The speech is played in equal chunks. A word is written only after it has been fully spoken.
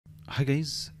Hi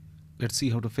guys, let's see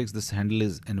how to fix this handle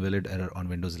is invalid error on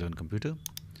Windows 11 computer.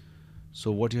 So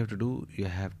what you have to do, you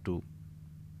have to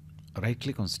right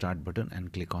click on start button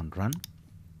and click on run.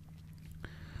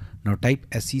 Now type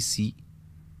SCCOL.msc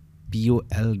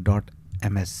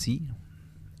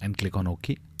and click on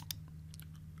OK.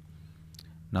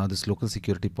 Now this local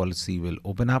security policy will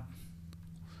open up.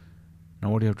 Now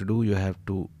what you have to do, you have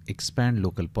to expand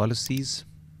local policies,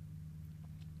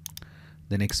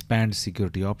 then expand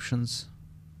security options.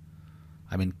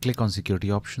 Click on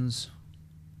security options.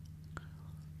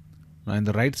 Now in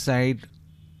the right side,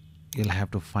 you'll have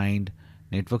to find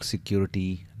network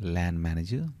security LAN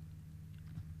manager,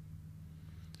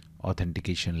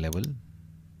 authentication level.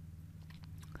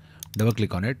 Double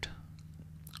click on it.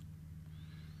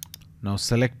 Now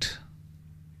select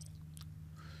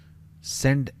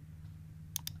send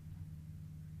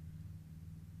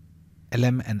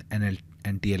LM and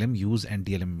NTLM, use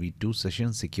NTLM v2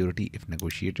 session security if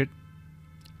negotiated.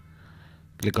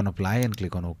 Click on apply and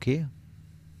click on OK.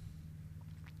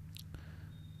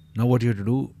 Now what you have to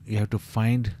do, you have to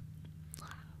find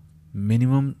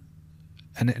minimum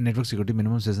and network security,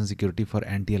 minimum session security for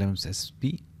NTLM's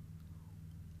SP.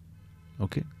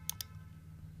 Okay.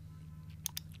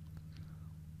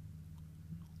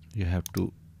 You have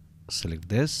to select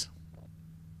this.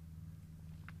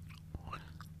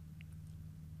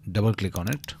 Double click on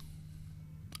it.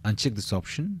 Uncheck this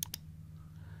option.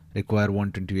 Require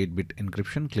 128-bit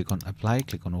encryption. Click on apply.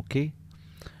 Click on OK.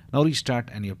 Now restart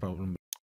and your problem